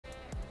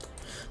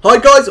Hi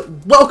guys,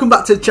 welcome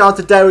back to the channel.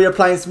 Today we are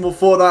playing some more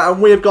Fortnite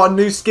and we have got a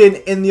new skin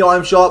in the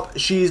item shop.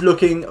 She's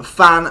looking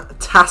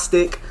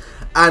fantastic.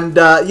 And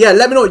yeah,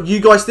 let me know what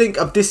you guys think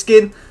of this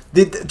skin.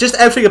 Just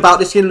everything about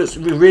this skin looks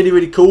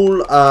really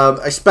cool,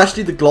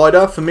 especially the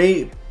glider. For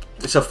me,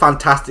 it's a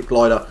fantastic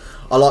glider.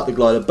 I like the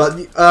glider.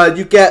 But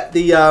you get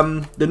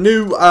the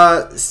new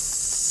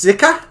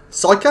SICA?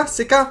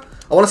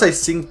 I want to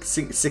say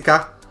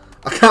SICA.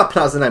 I can't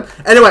pronounce the name.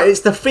 Anyway,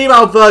 it's the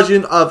female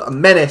version of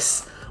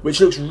Menace, which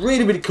looks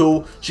really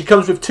cool. She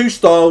comes with 2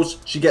 styles.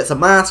 She gets a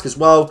mask as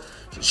well.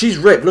 She's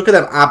ripped. Look at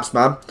them abs,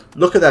 man.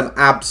 Look at them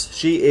abs.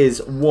 She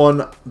is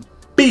one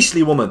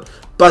beastly woman.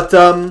 But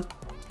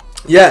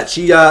yeah,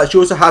 she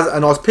also has a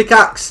nice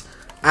pickaxe,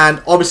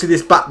 and obviously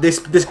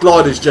this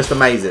glider is just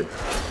amazing.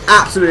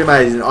 Absolutely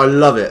amazing. I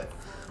love it.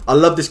 I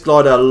love this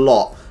glider a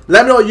lot.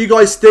 Let me know what you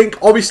guys think.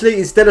 Obviously,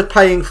 instead of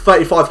paying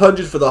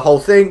 3,500 for the whole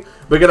thing,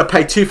 we're going to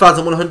pay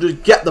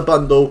 2,100, get the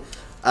bundle,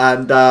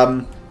 and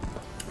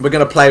we're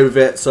going to play with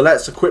it. So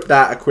let's equip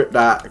that.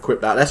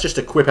 Let's just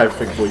equip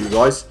everything for you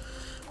guys.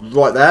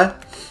 Right there.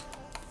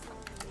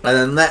 And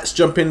then let's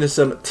jump into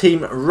some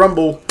Team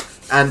Rumble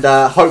and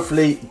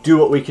hopefully do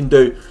what we can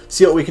do.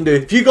 See what we can do.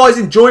 If you guys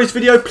enjoy this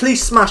video,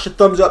 please smash a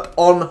thumbs up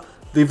on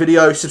the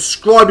video.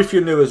 Subscribe if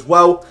you're new as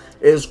well.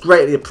 It is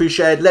greatly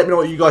appreciated. Let me know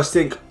what you guys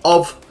think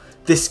of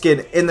this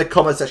skin in the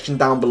comment section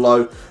down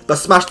below. But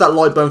smash that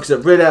like button because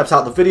it really helps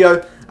out the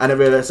video and it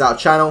really helps out the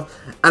channel.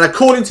 And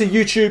according to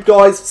YouTube,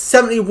 guys,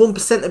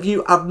 71% of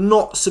you have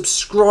not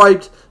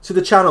subscribed to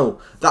the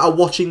channel that are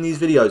watching these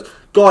videos.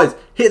 Guys,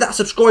 hit that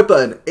subscribe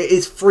button. It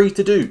is free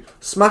to do.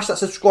 Smash that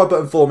subscribe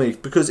button for me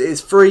because it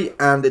is free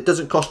and it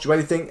doesn't cost you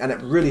anything and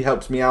it really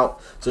helps me out.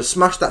 So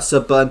smash that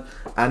sub button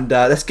and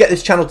let's get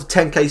this channel to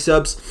 10k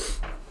subs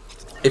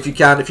if you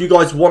can. If you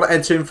guys want to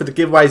enter in for the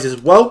giveaways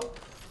as well,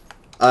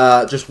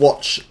 just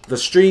watch the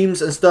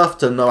streams and stuff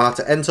to know how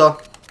to enter,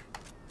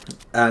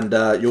 and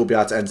you'll be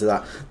able to enter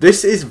that.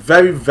 This is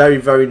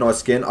very nice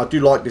skin. I do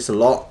like this a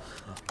lot.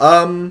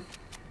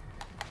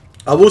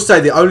 I will say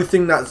the only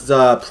thing that's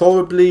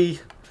probably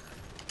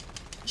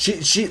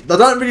I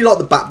don't really like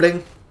the back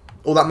bling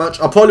all that much.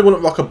 I probably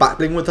wouldn't rock a back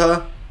bling with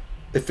her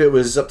if it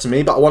was up to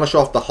me, but I want to show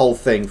off the whole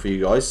thing for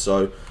you guys,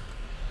 so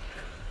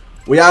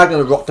we are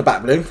going to rock the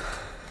back bling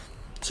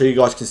so you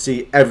guys can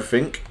see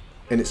everything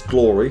in its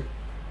glory.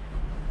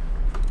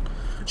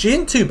 She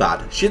isn't too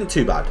bad. She isn't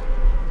too bad.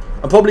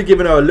 I'm probably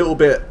giving her a little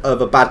bit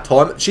of a bad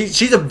time.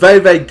 She's a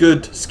very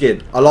good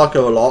skin. I like her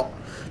a lot.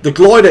 The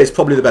glider is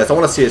probably the best. I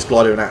want to see this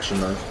glider in action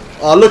though.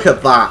 Oh, look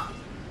at that.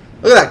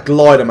 Look at that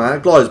glider, man.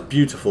 That glider is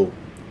beautiful.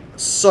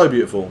 So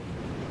beautiful.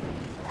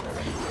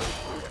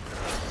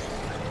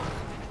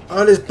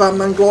 Oh, this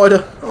Batman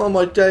glider. Oh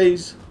my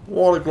days.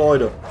 What a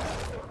glider.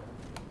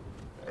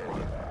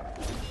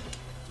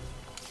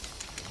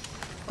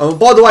 Oh,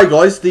 by the way,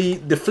 guys,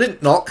 the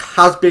flint knock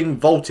has been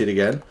vaulted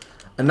again,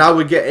 and now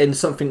we're getting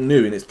something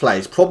new in its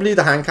place. Probably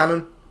the hand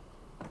cannon.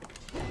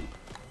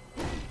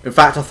 In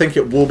fact, I think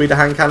it will be the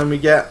hand cannon we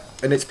get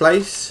in its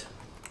place,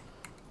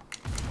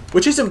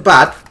 which isn't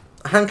bad.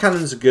 Hand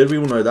cannons are good. We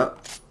all know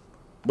that.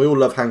 We all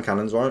love hand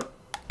cannons, right?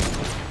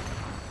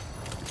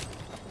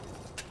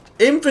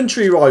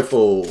 Infantry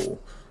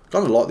rifle.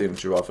 Kind of like the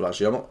infantry rifle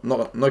actually. I'm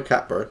not no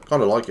cap, bro.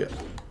 Kind of like it.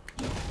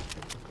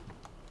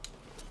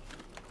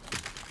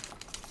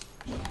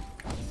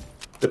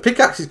 The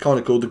pickaxe is kind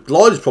of cool. The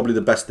glider is probably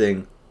the best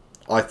thing,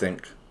 I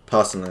think,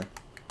 personally.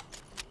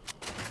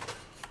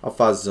 How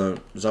far is zone?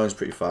 Zone's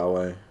pretty far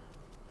away.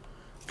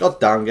 God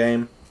damn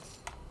game.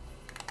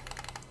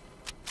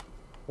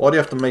 Why do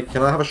you have to make...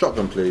 Can I have a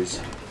shotgun, please?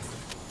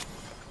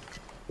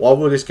 Why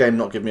will this game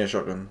not give me a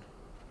shotgun?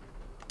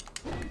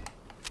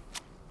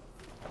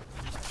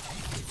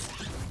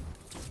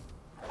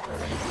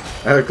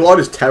 The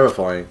glider is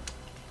terrifying.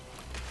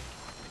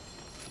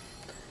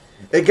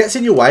 It gets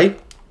in your way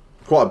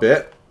quite a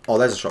bit. Oh,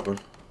 there's a shotgun.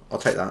 I'll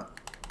take that.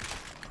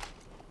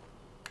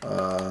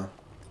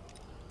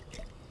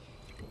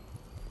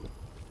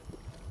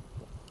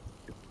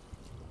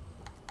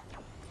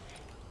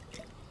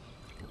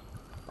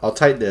 I'll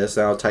take this,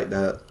 then I'll take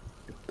the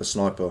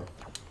sniper.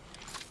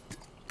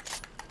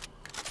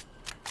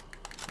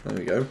 There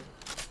we go.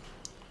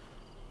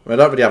 I mean, I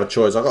don't really have a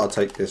choice. I've got to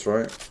take this,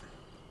 right?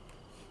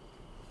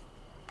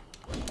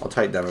 I'll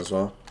take them as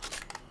well.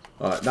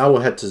 Alright, now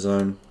we'll head to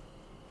zone.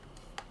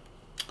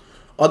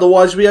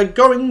 Otherwise, we are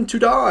going to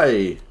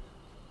die.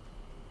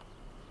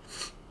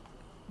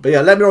 But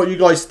yeah, let me know what you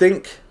guys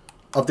think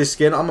of this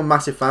skin. I'm a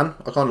massive fan.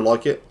 I kind of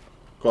like it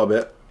quite a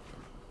bit.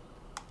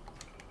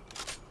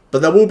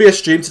 But there will be a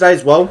stream today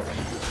as well.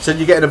 So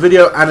you're getting a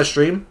video and a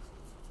stream.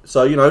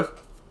 So, you know,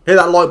 hit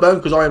that like button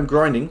because I am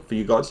grinding for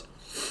you guys.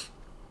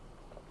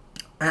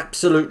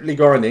 Absolutely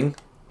grinding.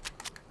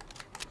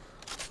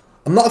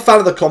 I'm not a fan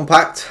of the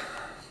compact.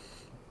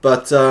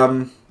 But,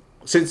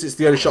 since it's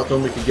the only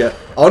shotgun we can get,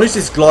 I want to use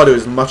this glider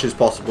as much as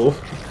possible.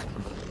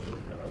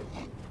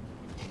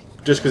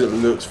 Just because it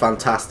looks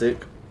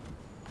fantastic.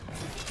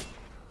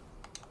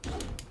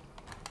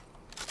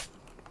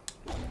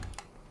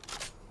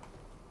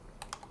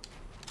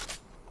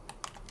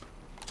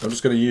 I'm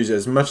just going to use it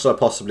as much as I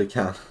possibly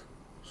can.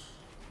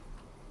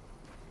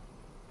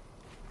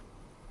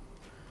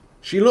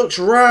 She looks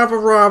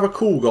rather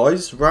cool,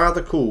 guys.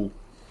 Rather cool.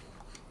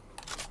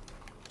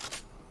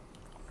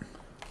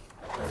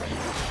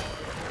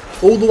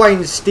 All the way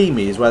in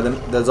Steamy is where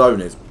the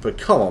zone is. But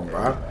come on,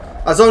 bro.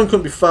 That zone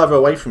couldn't be further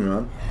away from you,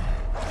 man.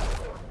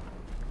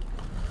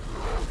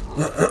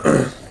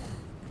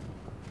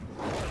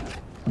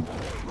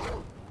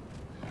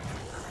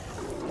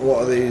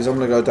 What are these? I'm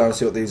going to go down and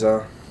see what these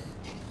are.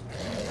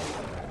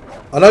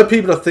 I know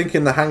people are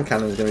thinking the hand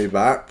cannon is going to be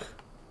back.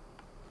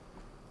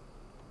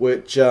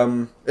 Which,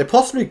 it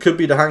possibly could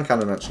be the hand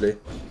cannon, actually.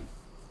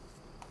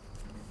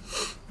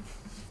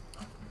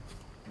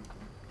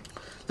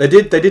 They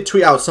did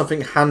tweet out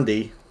something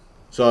handy.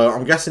 So,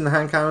 I'm guessing the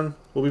hand cannon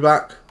will be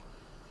back.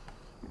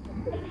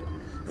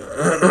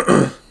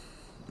 I'm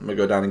going to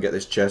go down and get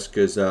this chest,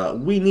 because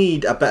we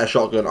need a better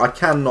shotgun. I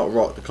cannot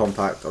rock the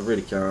compact. I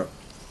really can't.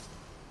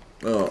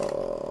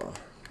 Oh.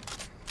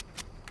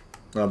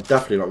 No, I'm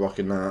definitely not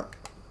rocking that.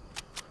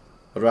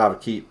 I'd rather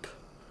keep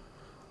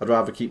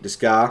the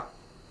scar.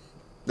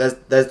 There's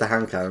the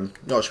hand cannon.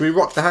 No, should we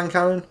rock the hand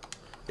cannon?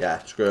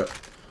 Yeah, screw it.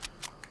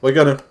 We're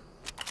gonna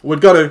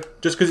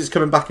just because it's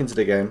coming back into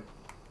the game,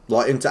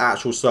 like into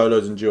actual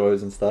solos and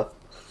duos and stuff.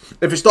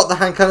 If it's not the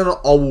hand cannon,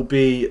 I will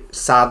be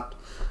sad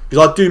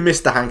because I do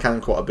miss the hand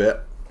cannon quite a bit.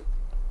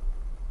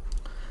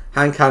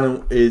 Hand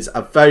cannon is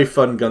a very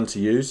fun gun to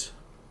use.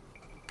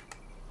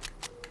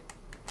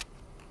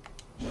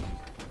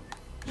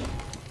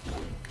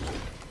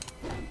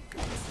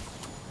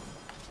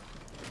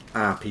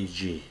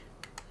 RPG.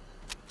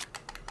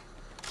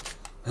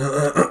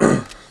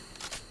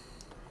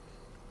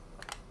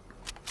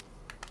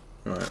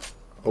 Right.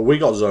 Oh, we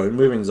got zone.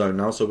 We're in zone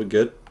now, so we're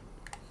good.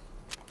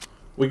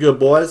 We're good,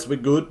 boys. We're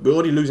good. We're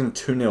already losing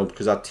 2-0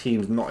 because our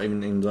team's not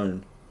even in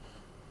zone.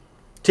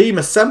 Team,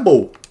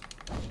 assemble.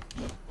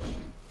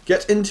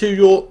 Get to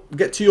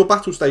your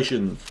battle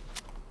stations.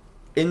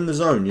 In the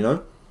zone, you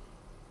know.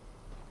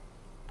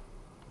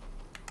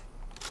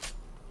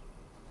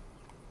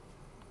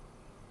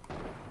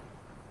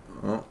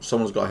 Oh,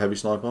 someone's got a heavy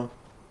sniper.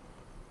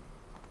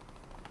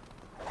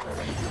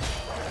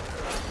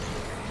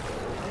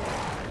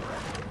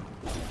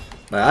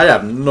 Mate, I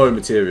have no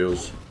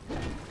materials.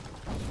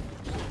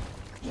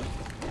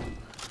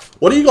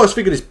 What do you guys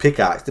think of this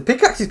pickaxe? The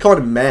pickaxe is kind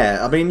of meh.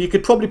 I mean, you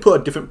could probably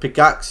put a different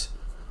pickaxe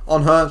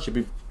on her. She'd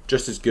be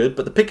just as good.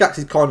 But the pickaxe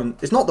is kind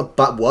of... It's not the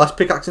worst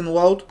pickaxe in the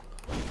world.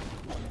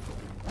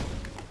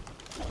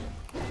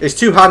 It's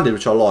two-handed,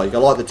 which I like. I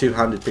like the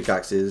two-handed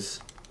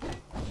pickaxes.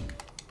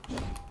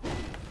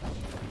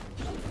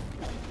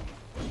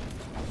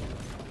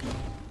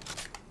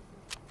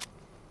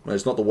 Well,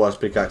 it's not the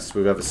worst pickaxe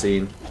we've ever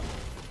seen.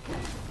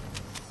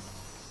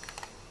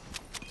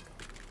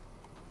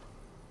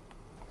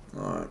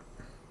 Alright.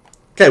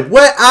 Okay,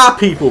 where are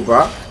people,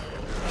 bruh?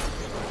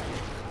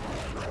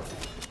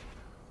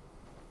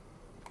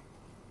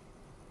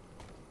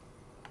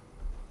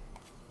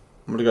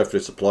 I'm gonna go for the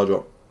supply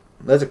drop.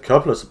 There's a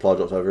couple of supply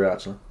drops over here,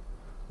 actually.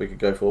 We could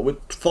go for. We're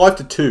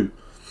 5-2.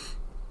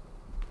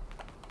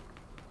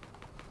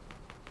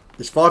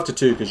 It's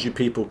 5-2 because you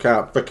people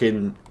can't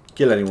fucking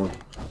kill anyone.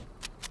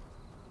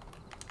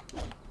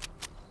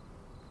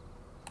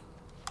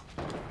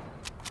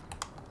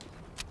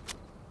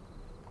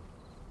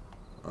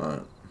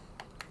 Alright.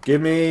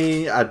 Give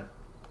me a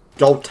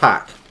gold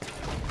tack.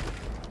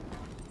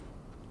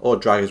 Or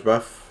dragon's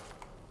breath.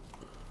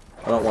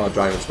 I don't want a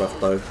dragon's breath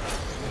though.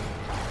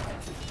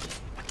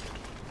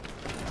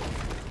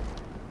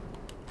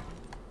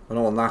 I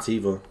don't want that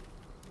either.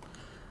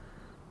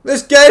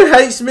 This game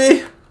hates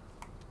me!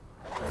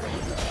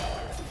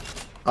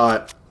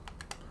 Alright.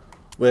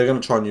 We're gonna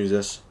try and use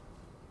this.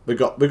 We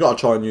got to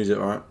try and use it,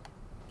 right?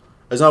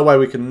 There's no way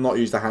we can not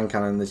use the hand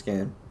cannon in this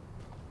game.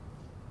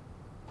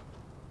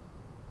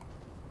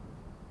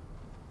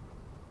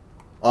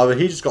 Either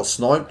he just got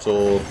sniped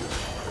or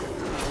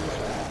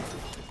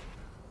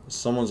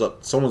someone's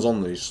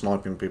on these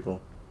sniping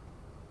people.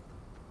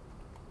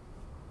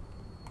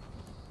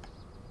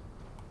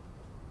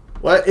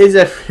 Where is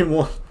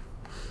everyone?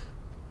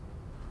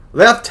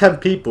 They have 10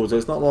 people, so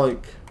it's not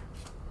like...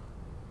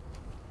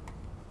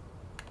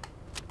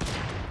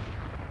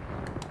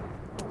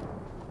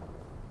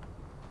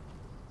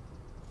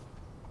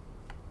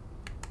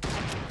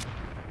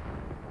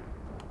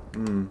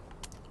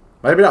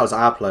 Maybe that was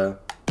our player.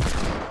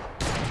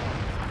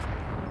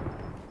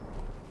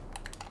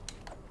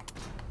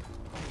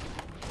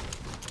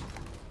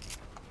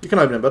 You can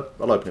open it, bud.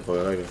 I'll open it for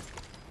you. There you go.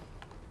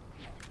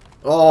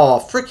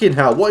 Oh, freaking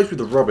hell. What is with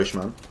the rubbish,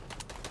 man?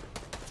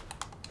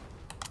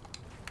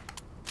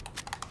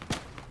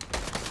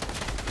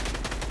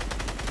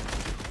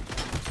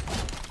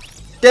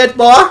 Dead,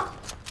 boy!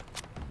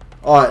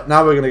 Alright,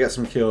 now we're going to get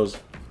some kills.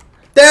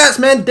 Dance,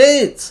 man,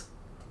 dance!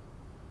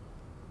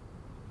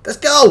 Let's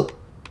go!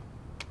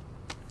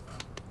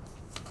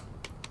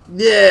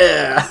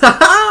 Yeah!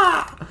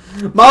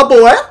 My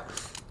boy!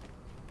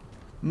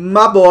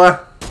 My boy!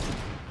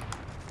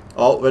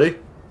 Oh, ready?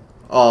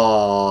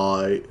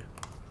 Oh,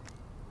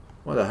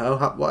 what the hell?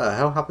 What the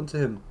hell happened to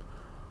him?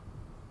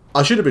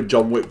 I should have been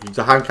John Wick because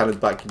the hand cannon's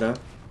back, you know.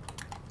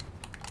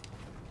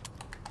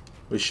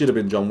 We should have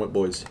been John Wick,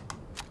 boys.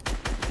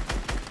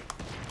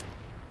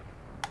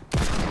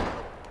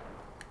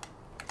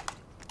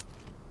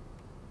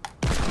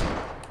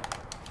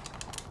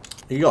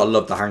 You gotta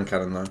love the hand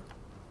cannon though.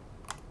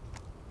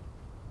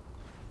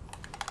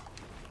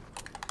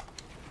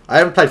 I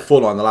haven't played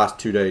Fortnite in the last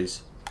 2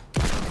 days.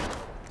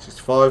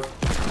 65.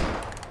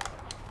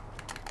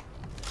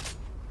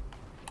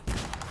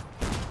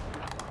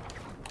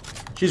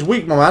 She's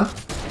weak, my man.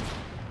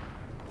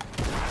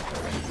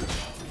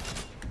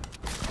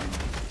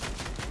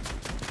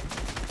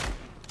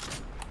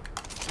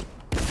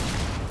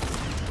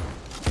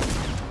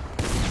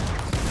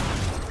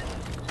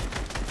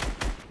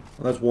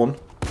 Well, that's one.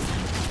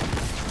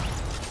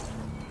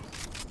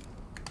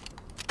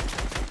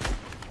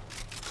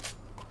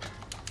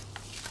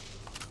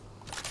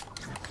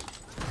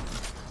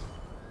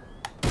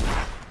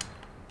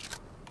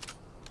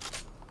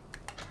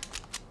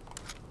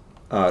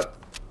 Alright.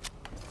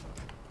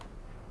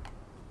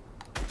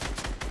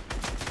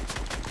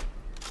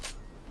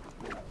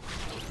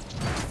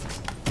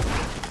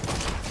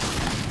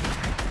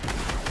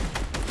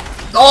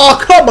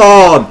 Oh, come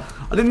on!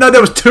 I didn't know there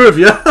was 2 of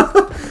you.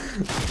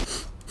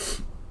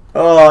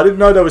 Oh, I didn't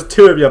know there was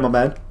 2 of you, my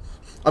man.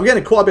 I'm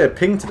getting quite a bit of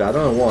ping today. I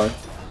don't know why.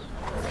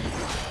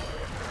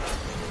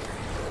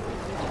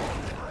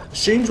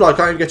 Seems like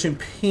I'm getting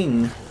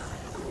ping.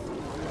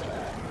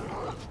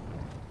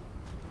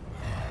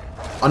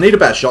 I need a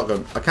better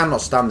shotgun. I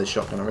cannot stand this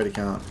shotgun. I really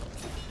can't.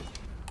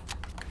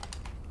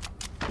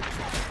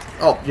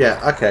 Oh,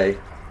 yeah. Okay.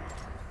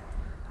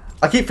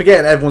 I keep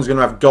forgetting everyone's going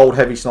to have gold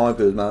heavy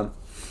snipers, man.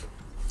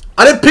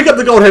 I didn't pick up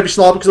the gold heavy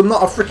sniper because I'm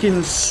not a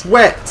freaking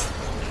sweat.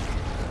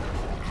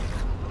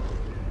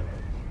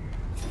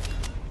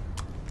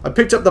 I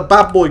picked up the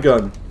bad boy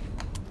gun.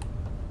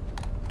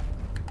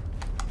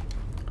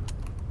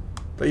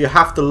 But you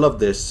have to love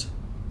this.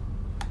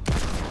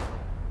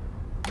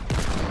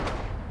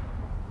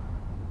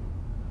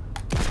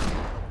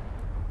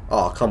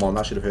 Oh, come on.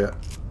 That should have hit.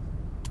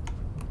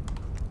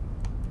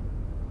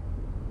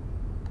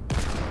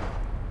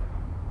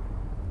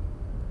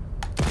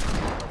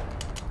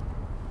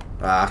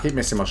 Ah, I keep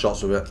missing my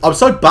shots with it. I'm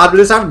so bad with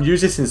this. I haven't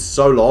used this in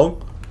so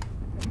long.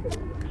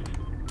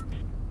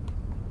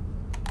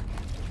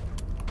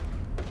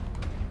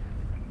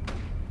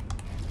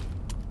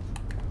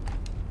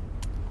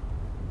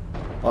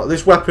 Oh,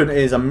 this weapon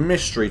is a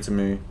mystery to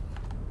me.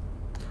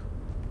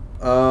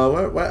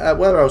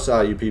 Where else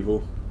are you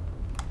people?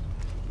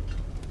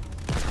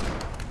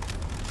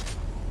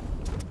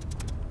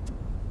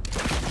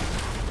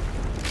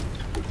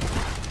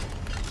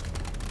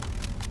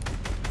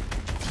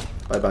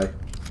 Bye bye.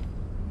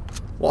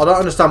 Well, I don't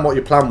understand what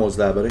your plan was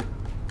there, buddy.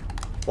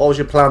 What was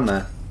your plan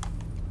there?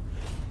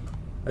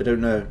 I don't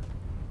know.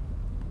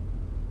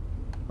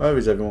 Where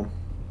is everyone?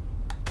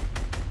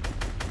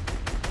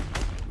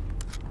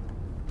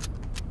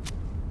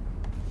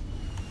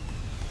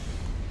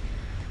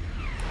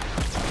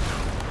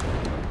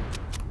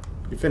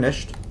 You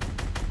finished?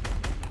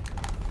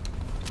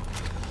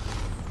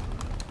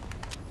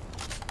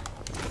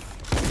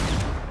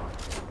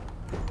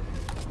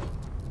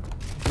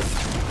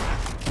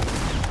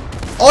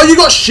 Oh, you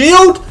got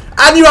shield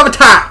and you have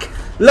attack.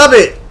 Love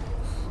it.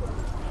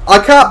 I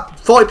can't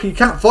fight people. You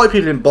can't fight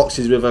people in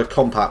boxes with a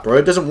compact, bro.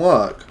 It doesn't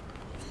work.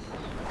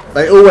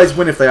 They always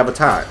win if they have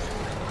attack.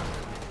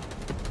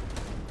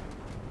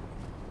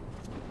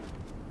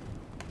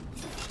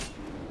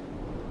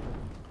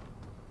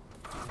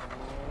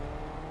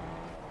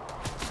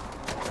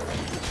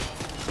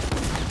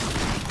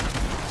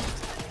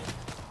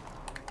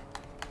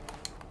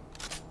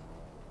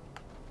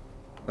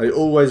 They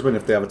always win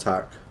if they have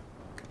attack.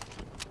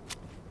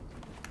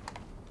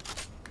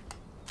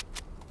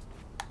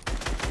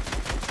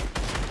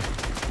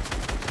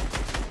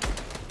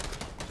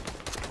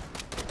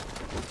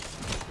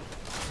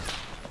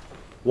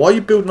 Why are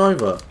you building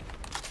over?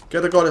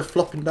 Get the guy that's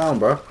flopping down,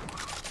 bro.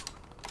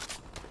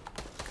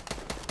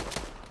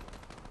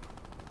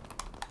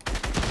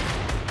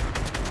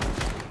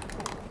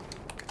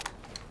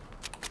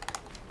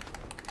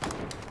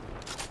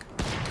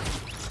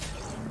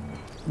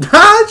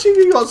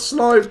 She got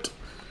sniped.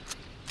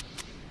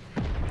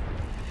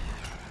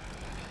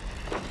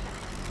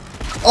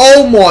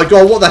 Oh my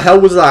god, what the hell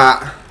was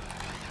that?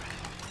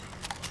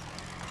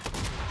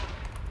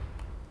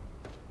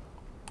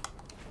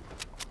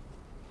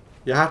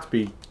 You have to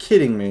be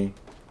kidding me.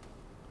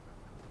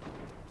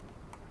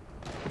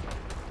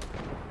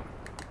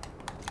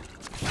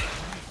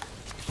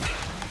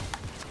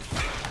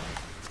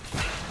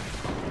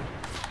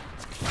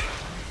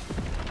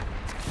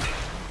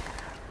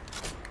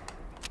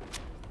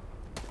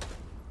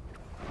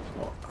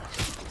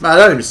 Man, I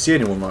don't even see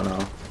anyone right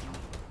now.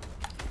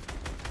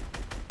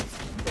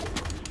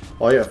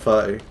 Oh, yeah,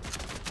 30.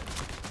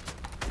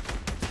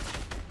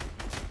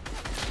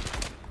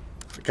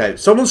 Okay,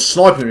 someone's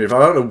sniping me,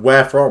 but I don't know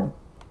where from.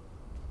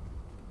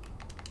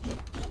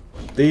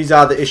 These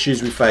are the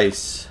issues we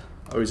face.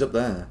 Oh, he's up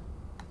there.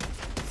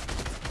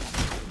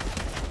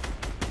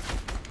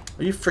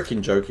 Are you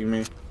freaking joking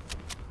me?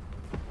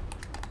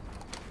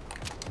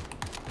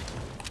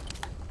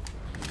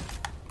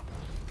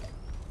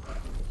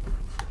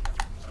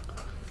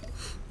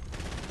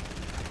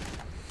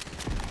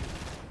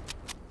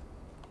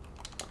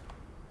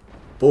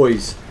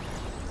 Boys.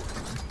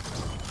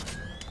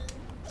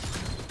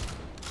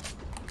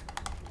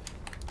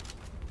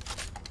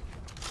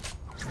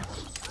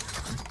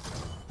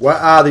 Where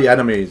are the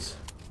enemies?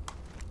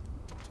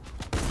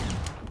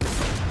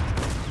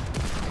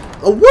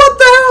 Oh, what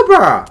the hell,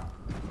 bro?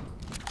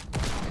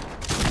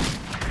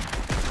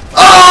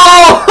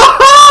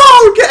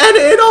 Oh!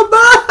 Getting it in on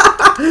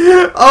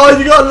that! Oh,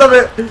 you gotta love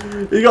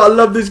it. You gotta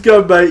love this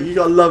gun, mate. You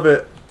gotta love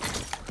it.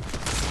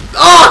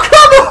 Oh,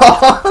 come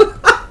on!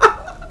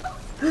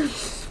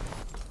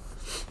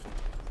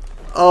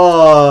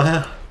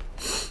 Oh,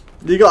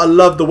 you gotta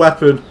love the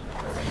weapon.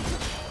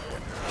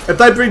 If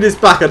they bring this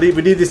back, we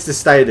need this to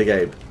stay in the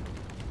game.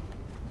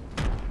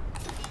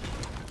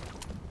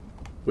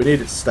 We need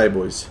it to stay,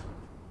 boys.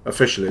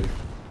 Officially.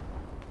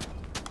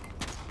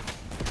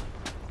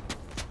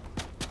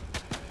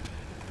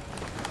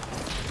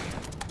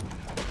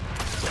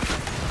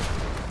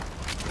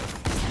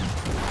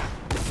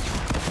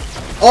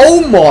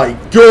 Oh my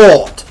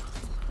god!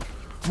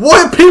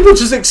 Why are people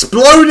just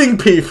exploding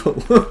people?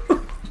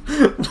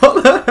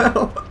 What the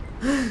hell?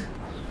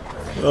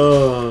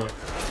 Oh.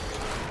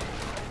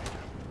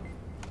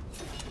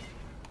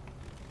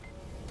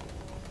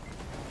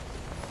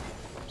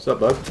 What's up,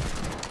 bud?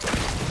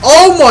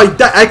 Oh my...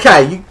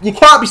 Okay, you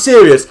can't be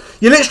serious.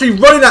 You're literally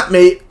running at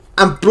me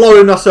and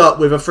blowing us up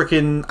with a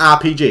freaking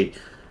RPG.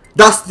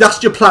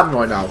 That's your plan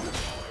right now.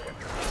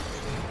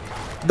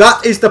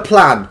 That is the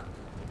plan.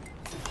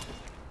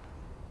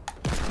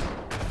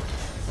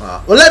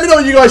 Well, let me know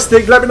what you guys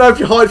think. Let me know if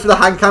you're hyped for the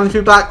hand cannon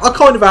feedback. I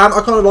kind of am.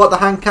 I kind of like the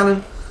hand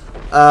cannon.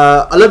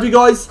 I love you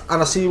guys,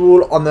 and I'll see you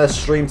all on the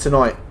stream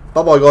tonight.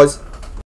 Bye-bye, guys.